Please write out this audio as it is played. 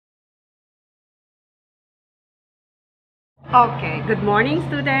Okay, good morning,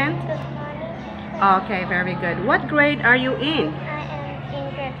 student. Good morning, Okay, very good. What grade are you in? I am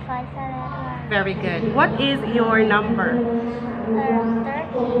in grade 5, standard 1. Very good. What is your number?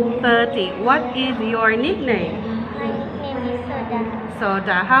 30. 30. What is your nickname? My nickname is Soda.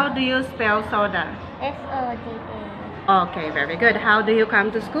 Soda. How do you spell soda? Soda. Okay, very good. How do you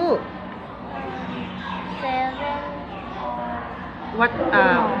come to school? 7 What?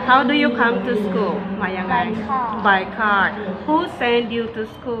 How do you come to school? มายังไง by car. By car. Who sent you to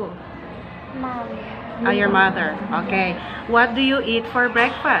school? Mom. Your mother. Okay. What do you eat for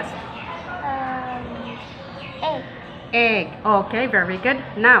breakfast? Egg. Egg. Okay, very good.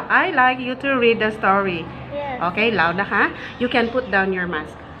 Now, I like you to read the story. Yes. Okay, loud ha. You can put down your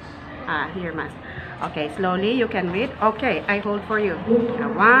mask. Your mask. Okay, slowly you can read. Okay, I hold for you.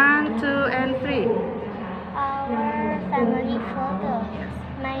 1, 2, and 3. Our family photo.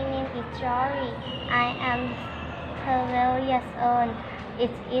 My name is Jory. I am 12 years old.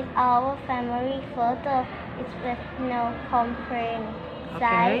 It is our family photo. It's with no complaint.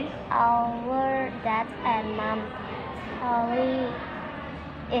 Okay. Our dad and mom. Sorry.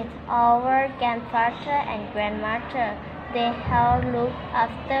 It's our grandfather and grandmother. They help look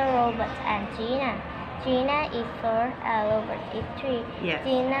after Robert and Gina. Gina is 4 and Robert is 3. Yes.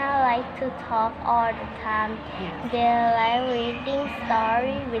 Gina likes to talk all the time. Yes. They like reading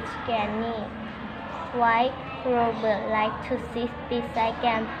stories with Granny. While Robert likes to sit beside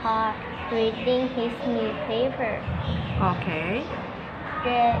Grandpa reading his newspaper. Okay.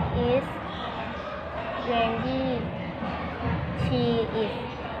 There is Randy. She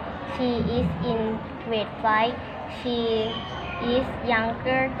is in grade 5. She is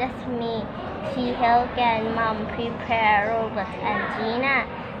younger than me. She helped Grandmom prepare Robert and Gina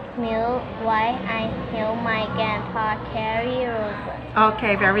meal while I help my grandpa carry Robert.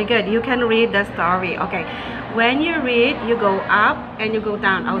 Okay, very good. You can read the story. Okay. When you read, you go up and you go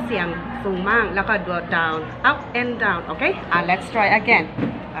down. เอาเสียงสูงมากแล้วก็ go down, up and down. Okay? Let's try again.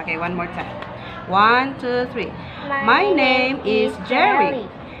 Okay, one more time. 1, 2, 3. My name is Jerry.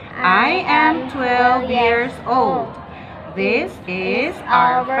 I am 12 years old. This is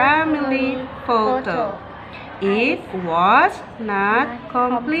our family photo. It was not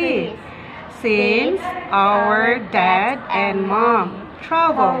complete since our dad and mom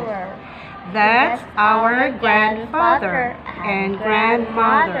traveled. That's our grandfather and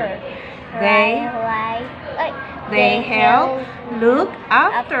grandmother. They help look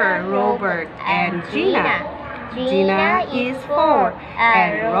after Robert and Gina. Gina is 4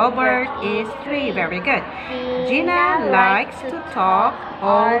 and Robert is 3. Very good. Gina likes to talk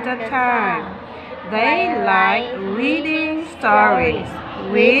all the time. They like reading stories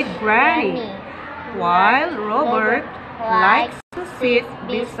with Granny, while Robert likes to sit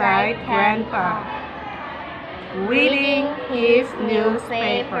beside Grandpa, reading his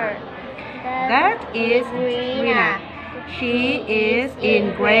newspaper. That is Rina. She is in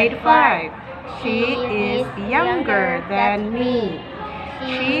grade 5. She is younger than me.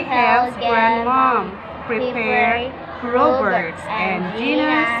 She helps Grandmom prepare Robert's and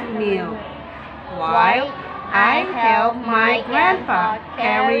Gina's meal, while I help my grandpa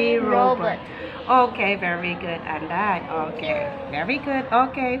carry Robert. Okay, very good. And that, okay, very good.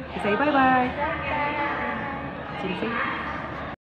 Okay, say bye-bye. Bye. See.